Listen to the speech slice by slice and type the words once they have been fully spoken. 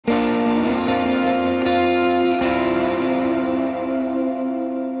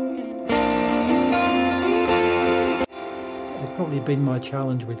partly been my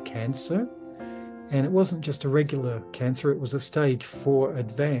challenge with cancer. And it wasn't just a regular cancer, it was a stage 4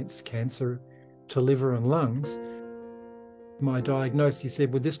 advanced cancer to liver and lungs. My diagnosis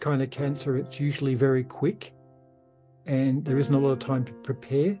said, with this kind of cancer, it's usually very quick and there isn't a lot of time to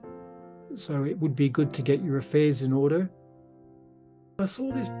prepare. So it would be good to get your affairs in order. I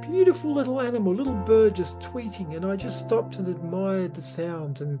saw this beautiful little animal, little bird just tweeting, and I just stopped and admired the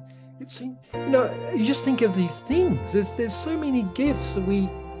sound. And it seemed, you just think of these things. There's so many gifts that we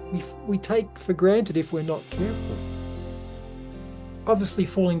take for granted if we're not careful. Obviously,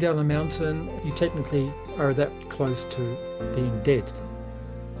 falling down a mountain, you technically are that close to being dead,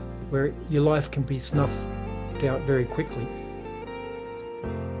 where your life can be snuffed out very quickly.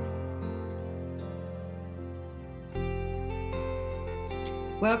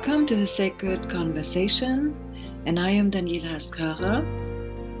 Welcome to the Sacred Conversation, and I am Daniela Haskara.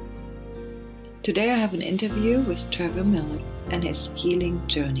 Today I have an interview with Trevor Miller and his healing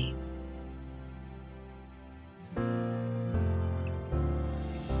journey. And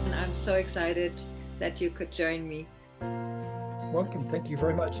I'm so excited that you could join me. Welcome. Thank you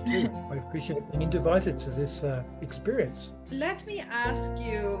very much too. I appreciate being invited to this experience. Let me ask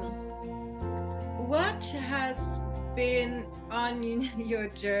you, what has been on your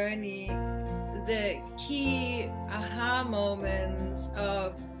journey the key aha moments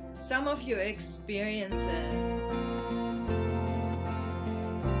of some of your experiences?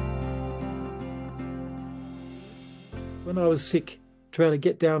 When I was sick, trying to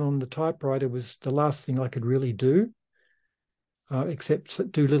get down on the typewriter was the last thing I could really do, except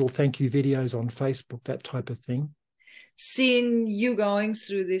do little thank you videos on Facebook, that type of thing. Seeing you going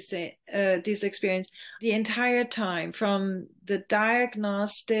through this experience the entire time, from the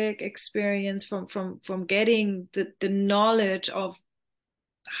diagnostic experience, from getting the knowledge of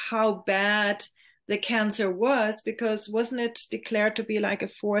how bad the cancer was, because wasn't it declared to be like a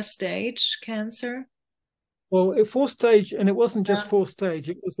 4-stage cancer? Well, at 4-stage, and it wasn't just 4-stage.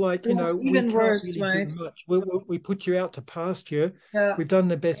 It was like, it was even we can't worse, really right? do much. We put you out to pasture. Yeah. We've done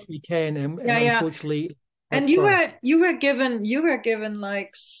the best we can, and unfortunately. And you were given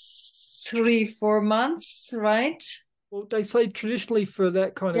like 3-4 months, right? Well, they say traditionally for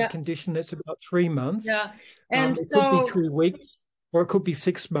that kind of condition, it's about 3 months. Yeah, and it could be 3 weeks, or it could be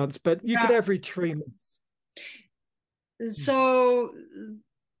 6 months, but you could average 3 months. So,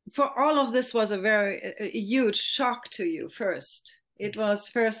 for all of this was a huge shock to you first. It was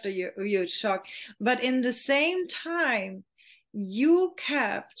first a huge shock, but in the same time, you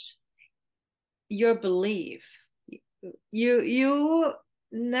kept your belief. You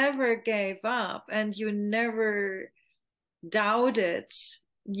never gave up, and you never doubted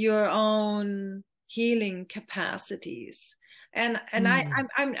your own healing capacities. And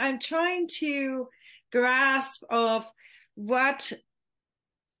I'm trying to grasp of what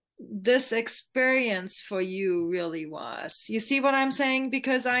this experience for you really was. You see what I'm saying?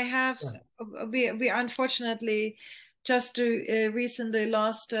 Because I have we unfortunately just recently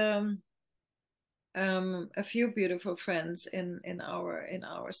lost a few beautiful friends in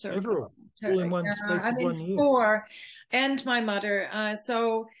our circle. Everyone, all in one space of 1 year. 4, and my mother.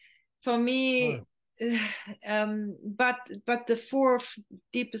 So for me, but the 4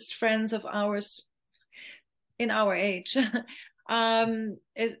 deepest friends of ours in our age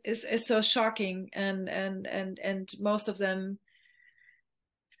is so shocking, and most of them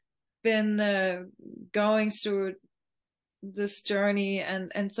been going through this journey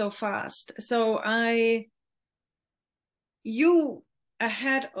and so fast. So you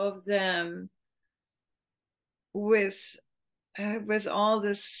ahead of them with all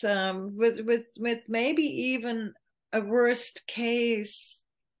this with maybe even a worst case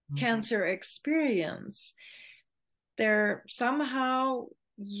cancer experience, there somehow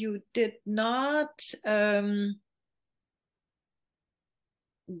you did not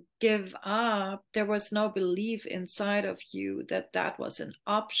give up. There was no belief inside of you that was an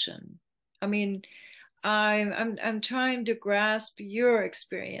option. I mean, I'm trying to grasp your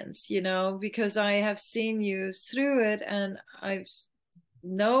experience, because I have seen you through it, and I've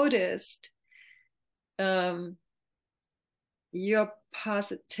noticed your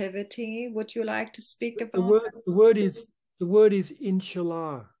positivity. Would you like to speak about the word is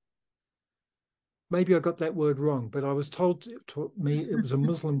inshallah. Maybe I got that word wrong, but I was told me it was a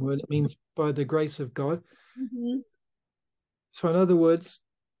Muslim word. It means by the grace of God. Mm-hmm. So in other words,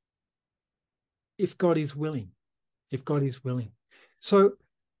 if God is willing. So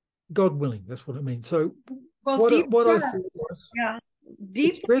God willing, that's what it means. So what I thought was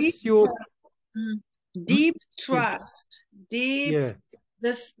deep trust,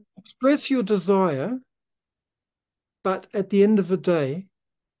 express your desire But at the end of the day,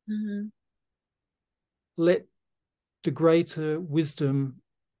 Mm-hmm. let the greater wisdom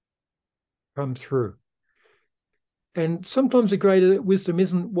come through. And sometimes the greater wisdom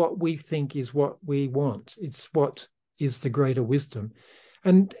isn't what we think is what we want, it's what is the greater wisdom.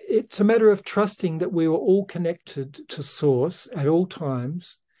 And it's a matter of trusting that we are all connected to source at all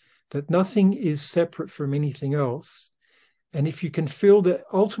times, that nothing is separate from anything else. And if you can feel that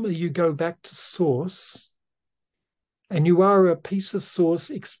ultimately you go back to source and you are a piece of source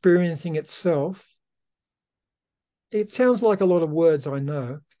experiencing itself, it sounds like a lot of words, I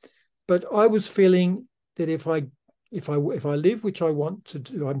know, but I was feeling that if I live, which I want to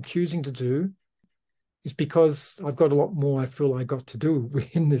do, I'm choosing to do, is because I've got a lot more I feel I got to do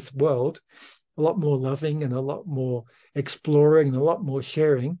in this world, a lot more loving and a lot more exploring and a lot more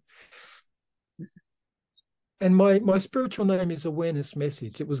sharing. And my spiritual name is Awareness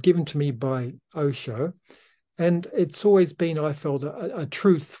Message. It was given to me by Osho. And it's always been, I felt, a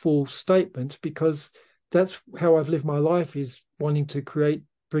truthful statement, because that's how I've lived my life, is wanting to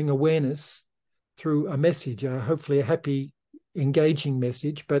bring awareness through a message, hopefully a happy, engaging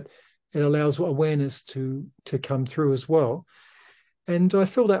message, but it allows awareness to come through as well. And I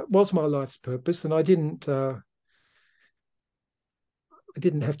feel that was my life's purpose, and I didn't have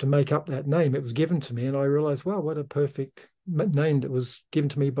to make up that name. It was given to me, and I realized, wow, what a perfect name that was given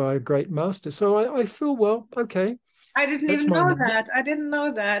to me by a great master. So I feel, well, okay, I didn't that's even my know name. that. I didn't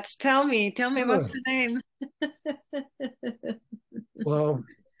know that. Tell me what's Oh, the name? well,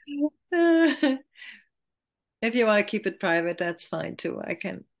 If you want to keep it private, that's fine too. I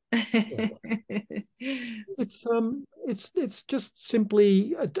can. yeah. It's just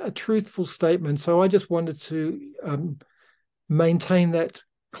simply a truthful statement. So I just wanted to maintain that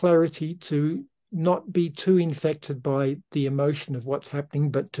clarity, to not be too infected by the emotion of what's happening,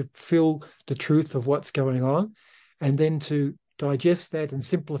 but to feel the truth of what's going on, and then to digest that and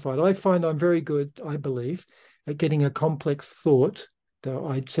simplify it. I find I'm very good, I believe, at getting a complex thought,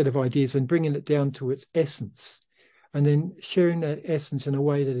 the set of ideas, and bringing it down to its essence, and then sharing that essence in a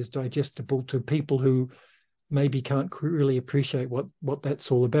way that is digestible to people who maybe can't really appreciate what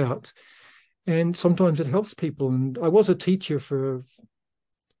that's all about. And sometimes it helps people. And I was a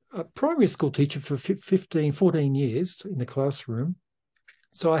primary school teacher for 15, 14 years in the classroom.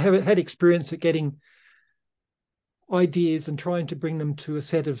 So I have had experience at getting ideas and trying to bring them to a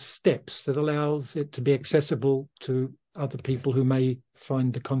set of steps that allows it to be accessible to other people who may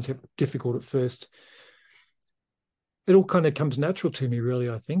find the concept difficult at first. It all kind of comes natural to me, really,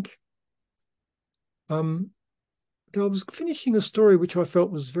 I think. I was finishing a story which I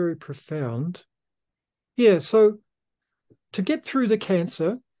felt was very profound. Yeah, so to get through the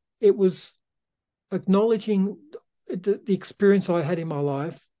cancer, it was acknowledging the experience I had in my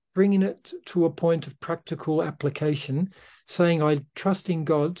life, bringing it to a point of practical application, saying I trust in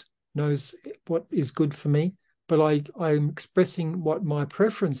God knows what is good for me, but I'm expressing what my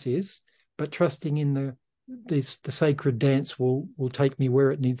preference is, but trusting in the sacred dance will take me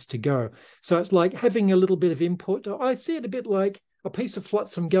where it needs to go. So it's like having a little bit of input. I see it a bit like a piece of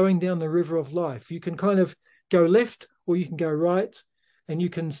flotsam going down the river of life. You can kind of go left or you can go right, and you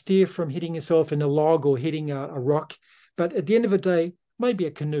can steer from hitting yourself in a log or hitting a rock. But at the end of the day, maybe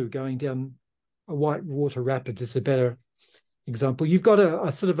a canoe going down a white water rapid is a better example. You've got a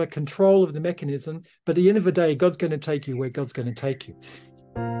sort of a control of the mechanism, but at the end of the day, God's going to take you where God's going to take you.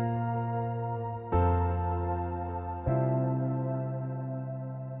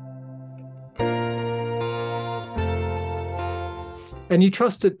 And you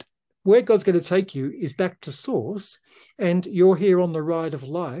trust that where God's going to take you is back to source, and you're here on the ride of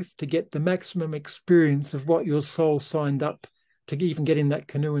life to get the maximum experience of what your soul signed up to even get in that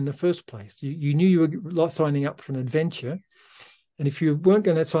canoe in the first place. You knew you were signing up for an adventure. And if you weren't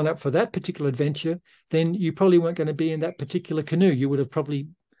going to sign up for that particular adventure, then you probably weren't going to be in that particular canoe. You would have probably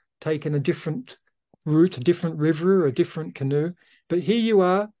taken a different route, a different river, a different canoe. But here you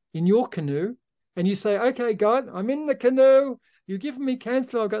are in your canoe, and you say, okay, God, I'm in the canoe. You've given me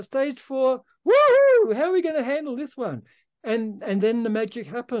cancer. I've got stage 4. Woohoo! How are we going to handle this one? And then the magic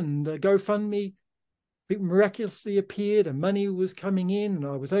happened. GoFundMe miraculously appeared, and money was coming in, and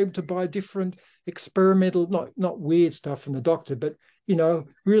I was able to buy different experimental, not weird stuff from the doctor, but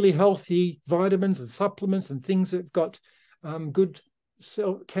really healthy vitamins and supplements and things that have got good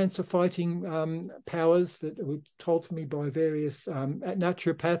cancer fighting powers that were told to me by various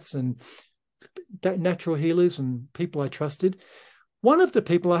naturopaths and natural healers and people I trusted. One of the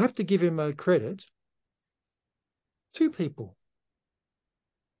people, I have to give him a credit, 2 people.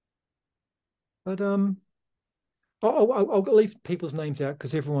 But I'll leave people's names out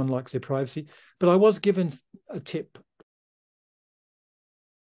because everyone likes their privacy. But I was given a tip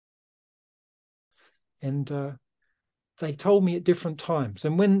And they told me at different times.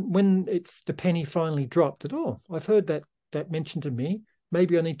 And when it's the penny finally dropped that, oh, I've heard that mentioned to me,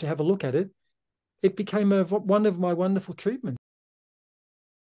 maybe I need to have a look at it. It became one of my wonderful treatments,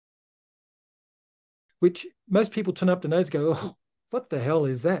 which most people turn up the nose and go, oh, what the hell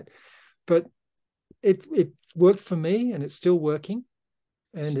is that? But it worked for me, and it's still working,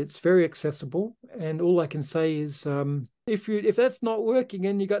 and it's very accessible. And all I can say is, if that's not working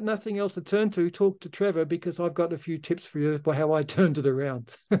and you got nothing else to turn to, talk to Trevor, because I've got a few tips for you for how I turned it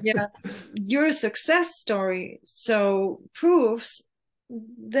around. Yeah, your success story so proves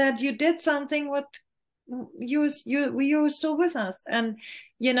that you did something what you're still with us, and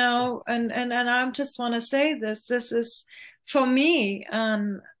and I just want to say this is for me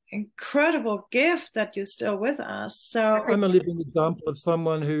an incredible gift that you're still with us. So I'm a living example of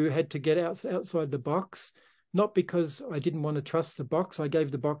someone who had to get outside the box, not because I didn't want to trust the box. I gave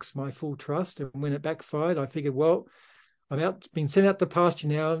the box my full trust, and when it backfired, I figured, well, been sent out to pasture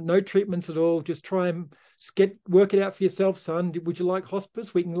now, no treatments at all. Just try and work it out for yourself, son. Would you like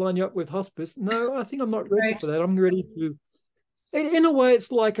hospice? We can line you up with hospice. No, I think I'm not ready for that. I'm ready to. In a way, it's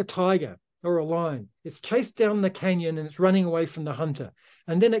like a tiger or a lion. It's chased down the canyon and it's running away from the hunter.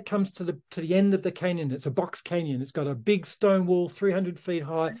 And then it comes to the end of the canyon. It's a box canyon. It's got a big stone wall, 300 feet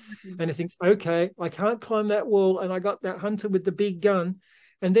high. And it thinks, okay, I can't climb that wall. And I got that hunter with the big gun.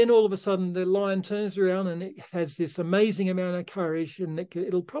 And then all of a sudden, the lion turns around and it has this amazing amount of courage, and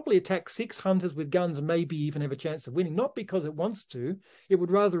it'll probably attack 6 hunters with guns and maybe even have a chance of winning. Not because it wants to, it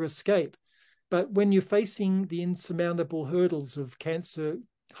would rather escape. But when you're facing the insurmountable hurdles of cancer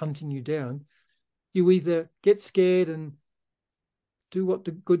hunting you down, you either get scared and do what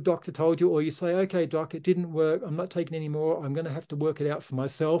the good doctor told you, or you say, okay, doc, it didn't work. I'm not taking any more. I'm going to have to work it out for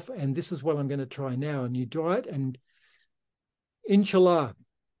myself. And this is what I'm going to try now. And you try it, and inshallah,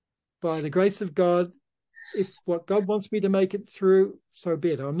 by the grace of God, if what God wants me to make it through, so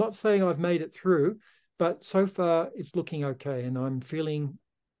be it. I'm not saying I've made it through, but so far it's looking okay, and I'm feeling.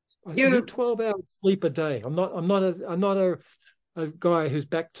 I need 12 hours sleep a day. I'm not a guy who's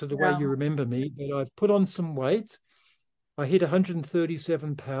back to the way you remember me, but I've put on some weight. I hit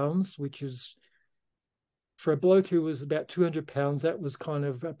 137 pounds, which is, for a bloke who was about 200 pounds, that was kind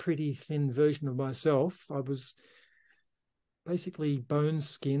of a pretty thin version of myself. I was basically bones,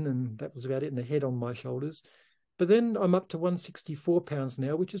 skin, and that was about it, and the head on my shoulders. But then I'm up to 164 pounds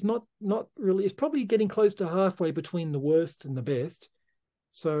now, which is not really, it's probably getting close to halfway between the worst and the best.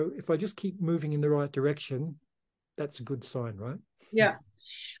 So if I just keep moving in the right direction, that's a good sign, right? Yeah.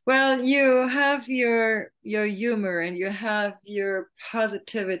 Well, you have your humor and you have your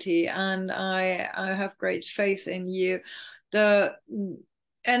positivity, and I have great faith in you.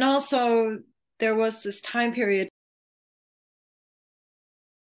 And also there was this time period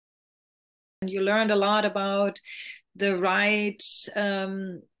and you learned a lot about the right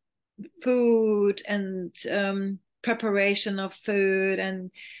food and preparation of food,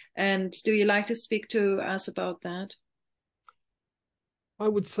 and do you like to speak to us about that? I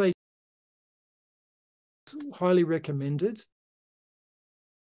would say highly recommended.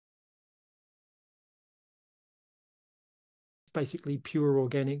 Basically pure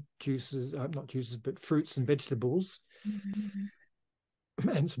organic juices, not juices, but fruits and vegetables,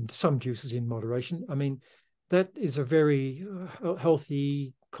 and some juices in moderation. I mean, that is a very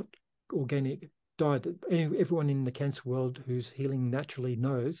healthy, organic diet that everyone in the cancer world who's healing naturally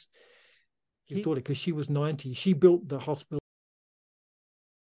knows. His daughter, because she was 90, she built the hospital.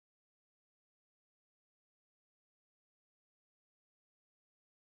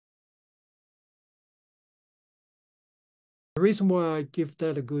 The reason why I give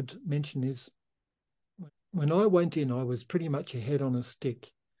that a good mention is when I went in, I was pretty much a head on a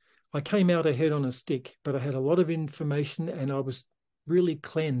stick. I came out a head on a stick, but I had a lot of information and I was really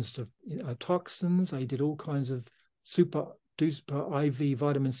cleansed of toxins. They did all kinds of super duper IV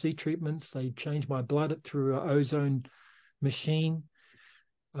vitamin C treatments. They changed my blood through an ozone machine.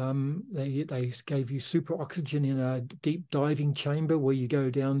 They gave you super oxygen in a deep diving chamber where you go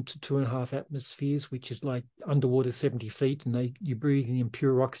down to 2.5 atmospheres, which is like underwater 70 feet, and you're breathing in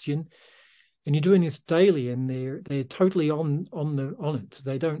pure oxygen. And you're doing this daily, and they're totally on it.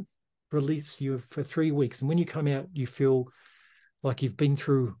 They don't release you for 3 weeks, and when you come out, you feel like you've been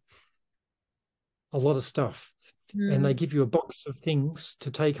through a lot of stuff. And they give you a box of things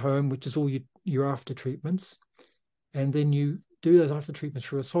to take home, which is all your after treatments, and then you do those after treatments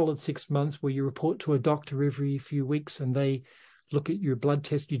for a solid 6 months, where you report to a doctor every few weeks, and they look at your blood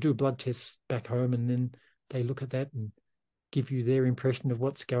test. You do a blood test back home, and then they look at that and give you their impression of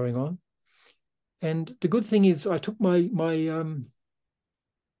what's going on. And the good thing is, I took my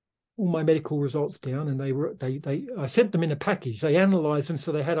all my medical results down, and I sent them in a package. They analysed them,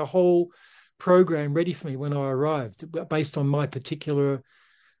 so they had a whole program ready for me when I arrived, based on my particular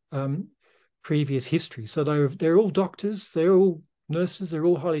previous history. So they're all doctors, they're all nurses, they're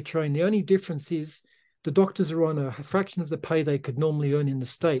all highly trained. The only difference is the doctors are on a fraction of the pay they could normally earn in the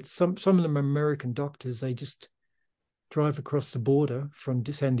States. Some of them are American doctors. They just drive across the border from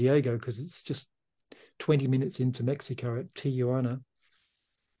San Diego, because it's just 20 minutes into Mexico at Tijuana,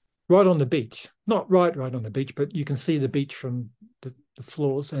 right on the beach. Not right on the beach, but you can see the beach from the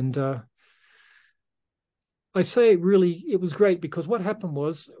floors. And I say it was great, because what happened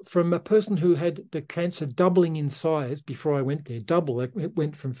was, from a person who had the cancer doubling in size before I went there, it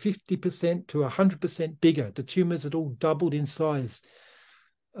went from 50% to 100% bigger. The tumors had all doubled in size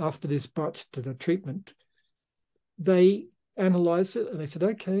after this the treatment. They analyzed it and they said,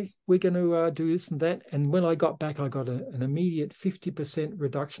 okay, we're going to do this and that. And when I got back, I got an immediate 50%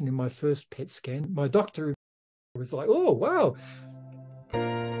 reduction in my first PET scan. My doctor was like, oh, wow.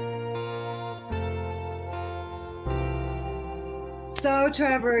 So,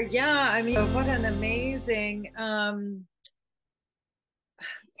 Trevor, yeah, I mean, what an amazing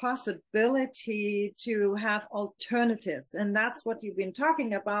possibility to have alternatives. And that's what you've been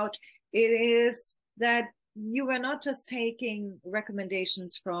talking about. It is that you were not just taking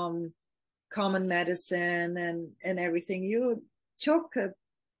recommendations from common medicine and everything. You took a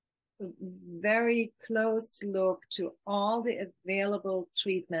very close look to all the available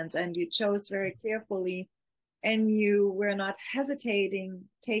treatments, and you chose very carefully, and you were not hesitating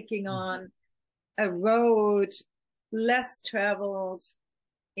taking on a road less traveled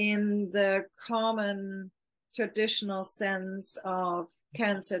in the common traditional sense of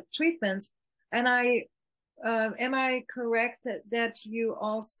cancer treatments. And am I correct that you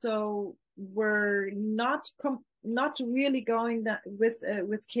also were not really going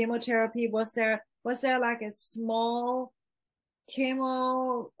with chemotherapy? Was there like a small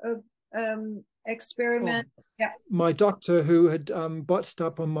chemo experiment? Oh, yeah. My doctor, who had botched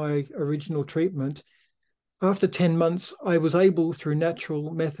up on my original treatment, after 10 months, I was able, through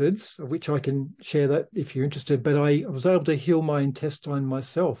natural methods, of which I can share that if you're interested, but I was able to heal my intestine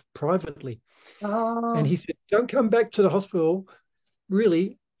myself privately. Oh. And he said, don't come back to the hospital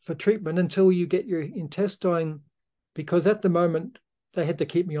really for treatment until you get your intestine, because at the moment they had to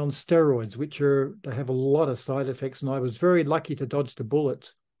keep me on steroids, they have a lot of side effects. And I was very lucky to dodge the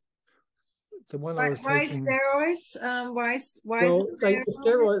bullet. The one I was taking. Steroids? Well,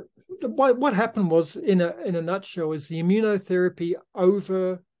 steroids. What happened was, in a nutshell, is the immunotherapy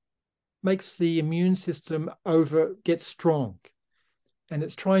makes the immune system get strong, and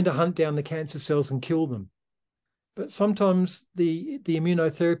it's trying to hunt down the cancer cells and kill them. But sometimes the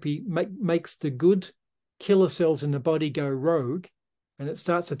immunotherapy makes the good killer cells in the body go rogue, and it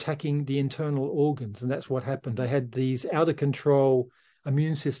starts attacking the internal organs. And that's what happened. I had these out of control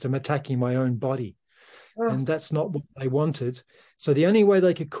immune system attacking my own body. Oh. And that's not what they wanted. So the only way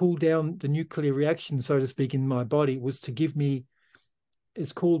they could cool down the nuclear reaction, so to speak, in my body was to give me,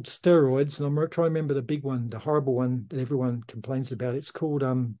 it's called steroids. And I'm trying to remember the big one, the horrible one that everyone complains about. It's called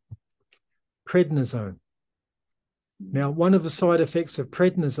prednisone. Now, one of the side effects of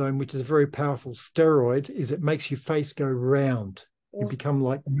prednisone, which is a very powerful steroid, is it makes your face go round. You become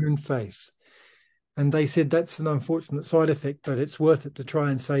like moon face. And they said that's an unfortunate side effect, but it's worth it to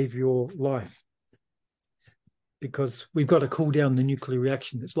try and save your life, because we've got to cool down the nuclear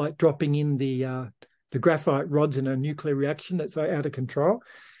reaction. It's like dropping in the graphite rods in a nuclear reaction that's out of control.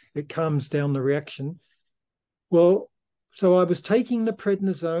 It calms down the reaction. Well, so I was taking the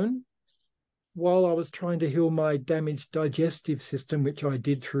prednisone while I was trying to heal my damaged digestive system, which I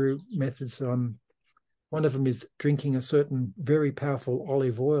did through methods. One of them is drinking a certain very powerful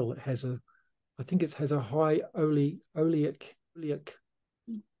olive oil. It has has a high oleic.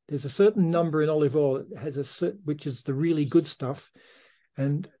 There's a certain number in olive oil. It has which is the really good stuff.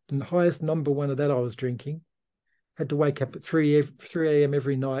 And the highest number one of that I was drinking. Had to wake up at 3 a.m.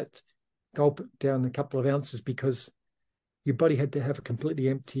 every night, gulp it down a couple of ounces, because your body had to have a completely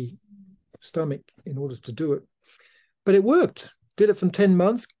empty stomach in order to do it. But it worked. Did it for 10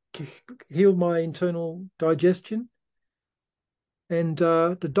 months, healed my internal digestion. And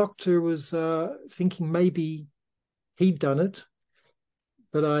the doctor was thinking maybe he'd done it,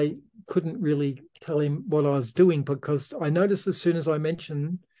 but I couldn't really tell him what I was doing, because I noticed as soon as I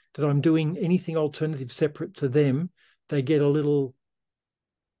mentioned that I'm doing anything alternative separate to them, they get a little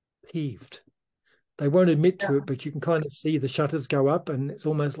peeved. They won't admit to it, but you can kind of see the shutters go up, and it's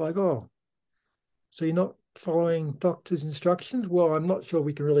almost like, oh, so you're not following doctor's instructions? Well, I'm not sure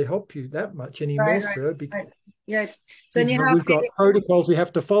we can really help you that much anymore, sir. Because Yeah. So then Even you though have we've got protocols we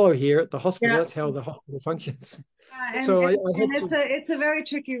have to follow here at the hospital. yeah. That's how the hospital functions. And So I and had to. it's a very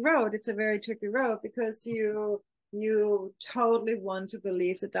tricky road. It's a very tricky road because you totally want to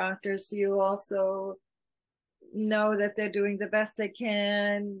believe the doctors. You also know that they're doing the best they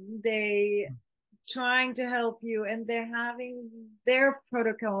can. They trying to help you, and they're having their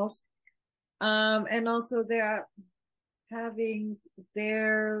protocols, and also they're having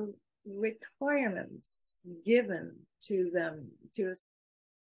their requirements given to them to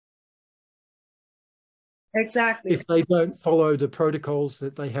exactly If they don't follow the protocols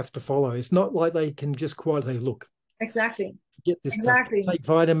that they have to follow, it's not like they can just quietly look, exactly get this stuff, exactly take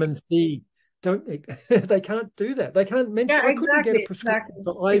vitamin C. Don't they can't do that. They can't mention. yeah I couldn't get a prescription exactly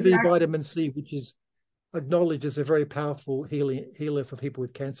for IV exactly vitamin C, which is acknowledged as a very powerful healer for people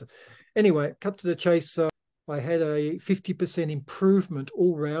with cancer. Anyway, cut to the chase. I had a 50% improvement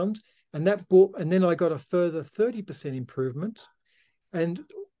all round, and then I got a further 30% improvement, and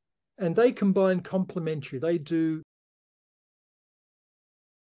they combine complementary. They do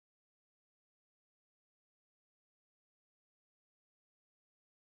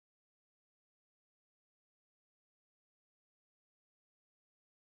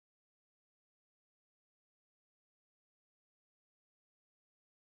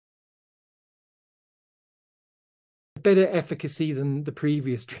better efficacy than the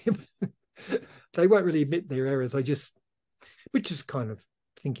previous treatment. They won't really admit their errors. Which is kind of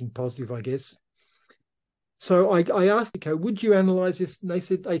thinking positive, I guess. So I asked, okay, would you analyze this? And they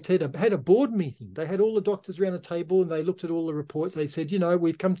said had a board meeting. They had all the doctors around a table and they looked at all the reports. They said,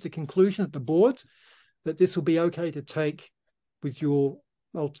 we've come to the conclusion at the board that this will be okay to take with your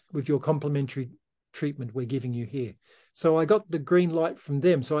complementary treatment we're giving you here. So I got the green light from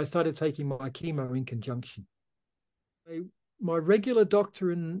them. So I started taking my chemo in conjunction. My regular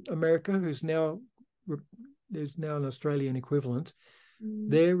doctor in America, there's now an Australian equivalent,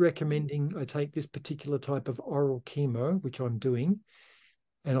 they're recommending I take this particular type of oral chemo, which I'm doing.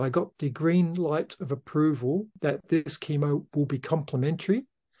 And I got the green light of approval that this chemo will be complementary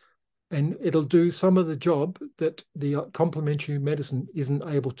and it'll do some of the job that the complementary medicine isn't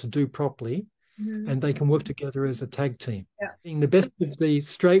able to do properly. And they can work together as a tag team, being the best of the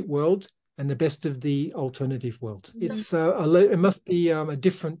straight world and the best of the alternative world. It's it must be a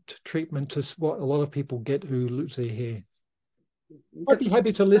different treatment to what a lot of people get who lose their hair. I'd be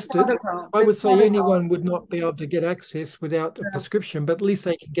happy to list it. I would say anyone would not be able to get access without a prescription, but at least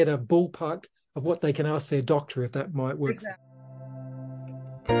they can get a ballpark of what they can ask their doctor if that might work. exactly.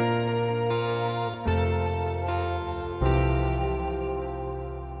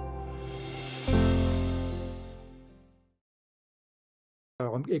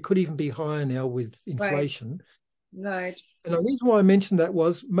 It could even be higher now with inflation. Right. And the reason why I mentioned that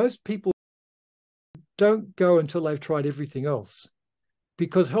was most people don't go until they've tried everything else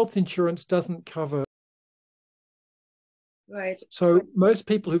because health insurance doesn't cover. Right. So most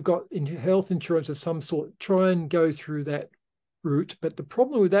people who've got health insurance of some sort try and go through that route. But the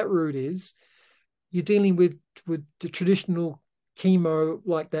problem with that route is you're dealing with the traditional chemo,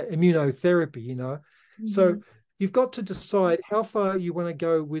 like that immunotherapy, So you've got to decide how far you want to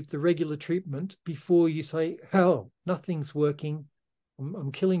go with the regular treatment before you say, hell, nothing's working.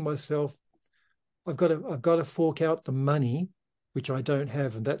 I'm killing myself. I've got to fork out the money, which I don't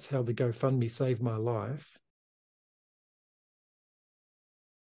have, and that's how the GoFundMe saved my life.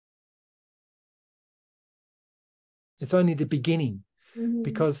 It's only the beginning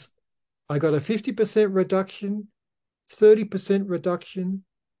because I got a 50% reduction, 30% reduction,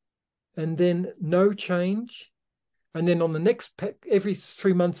 and then no change. And then on the next every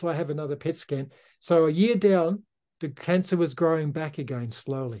 3 months, I have another PET scan. So a year down, the cancer was growing back again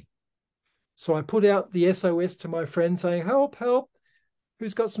slowly. So I put out the SOS to my friends saying, help, help.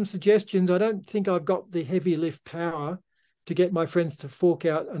 Who's got some suggestions? I don't think I've got the heavy lift power to get my friends to fork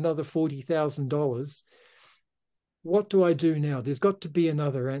out another $40,000. What do I do now? There's got to be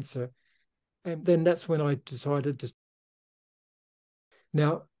another answer. And then that's when I decided to.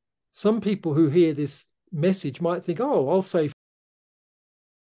 Now, some people who hear this message might think, oh, I'll save.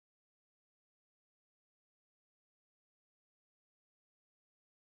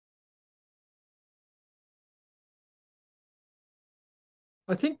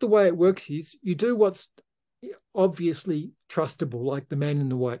 I think the way it works is you do what's obviously trustable, like the man in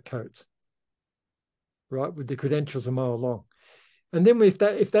the white coat, right, with the credentials a mile long. And then if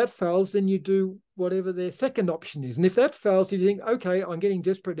that fails, then you do whatever their second option is. And if that fails, you think, okay, I'm getting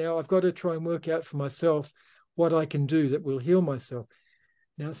desperate now. I've got to try and work out for myself what I can do that will heal myself.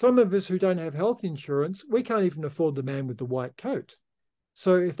 Now, some of us who don't have health insurance, we can't even afford the man with the white coat.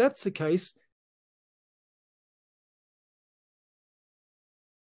 So if that's the case,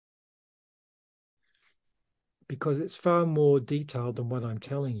 because it's far more detailed than what I'm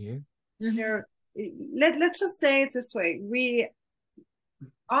telling you. Let's just say it this way.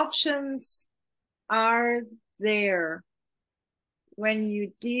 Options are there when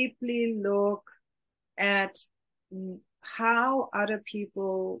you deeply look at how other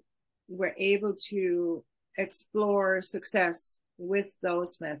people were able to explore success with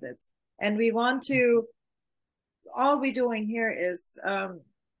those methods. And we want to, all we're doing here is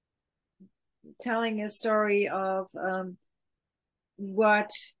telling a story of what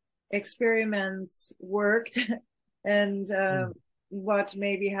experiments worked and what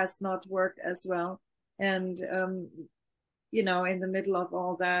maybe has not worked as well. And you know, in the middle of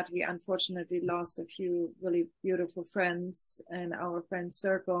all that, we unfortunately lost a few really beautiful friends in our friend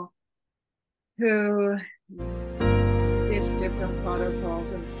circle who did different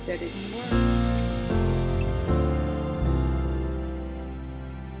protocols and they didn't work.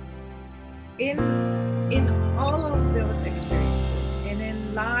 In all of those experiences and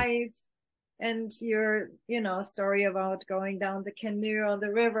in life, and your, you know, story about going down the canoe or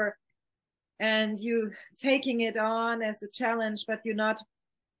the river, and you taking it on as a challenge, but you're not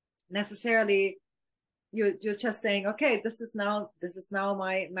necessarily, you're just saying, okay, this is now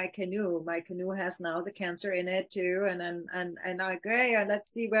my canoe. My canoe has now the cancer in it too, and okay, and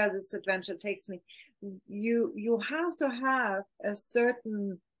let's see where this adventure takes me. You have to have a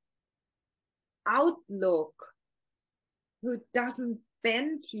certain outlook who doesn't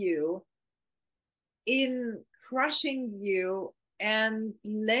bend you in crushing you and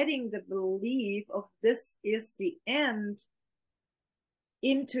letting the belief of this is the end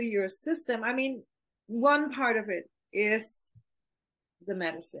into your system. I mean, one part of it is the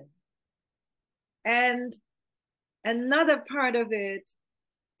medicine. And another part of it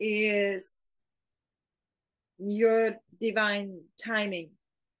is your divine timing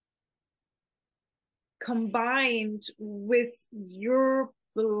combined with your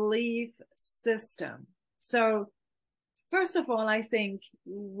belief system. So first of all, I think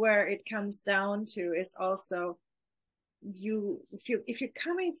where it comes down to is also if you're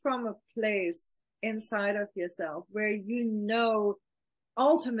coming from a place inside of yourself where you know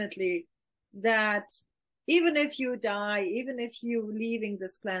ultimately that even if you die, even if you're leaving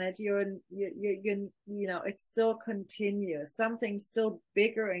this planet, you know, it still continues. Something still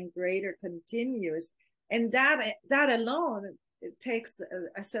bigger and greater continues. And that alone, it takes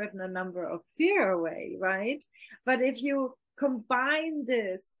a certain number of fear away, right? But if you combine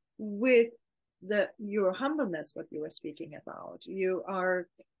this with your humbleness, what you were speaking about, you are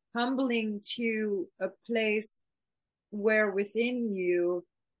humbling to a place where within you,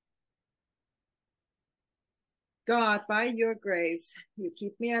 God, by your grace, you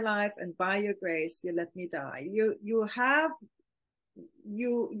keep me alive, and by your grace, you let me die.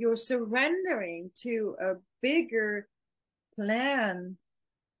 You're surrendering to a bigger plan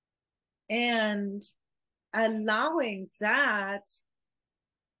and allowing that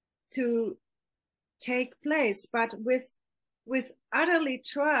to take place, but with utterly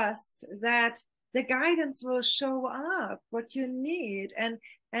trust that the guidance will show up what you need. And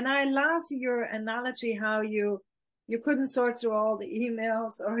I loved your analogy how you couldn't sort through all the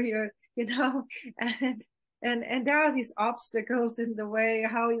emails, or you know, and there are these obstacles in the way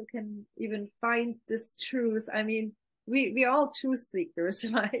how you can even find this truth. I mean, we all truth seekers,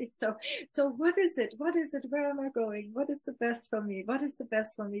 right? So what is it? Where am I going? What is the best for me? What is the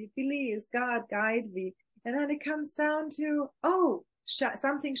best for me? Please, God, guide me. And then it comes down to,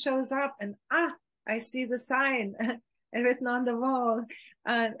 something shows up, and I see the sign and written on the wall.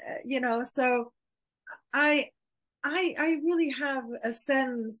 You know, so I really have a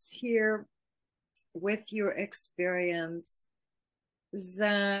sense here with your experience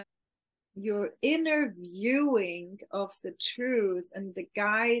that your inner viewing of the truth and the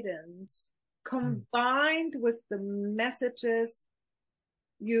guidance combined with the messages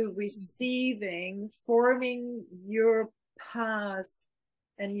you're receiving, forming your path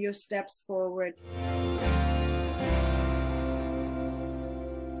and your steps forward.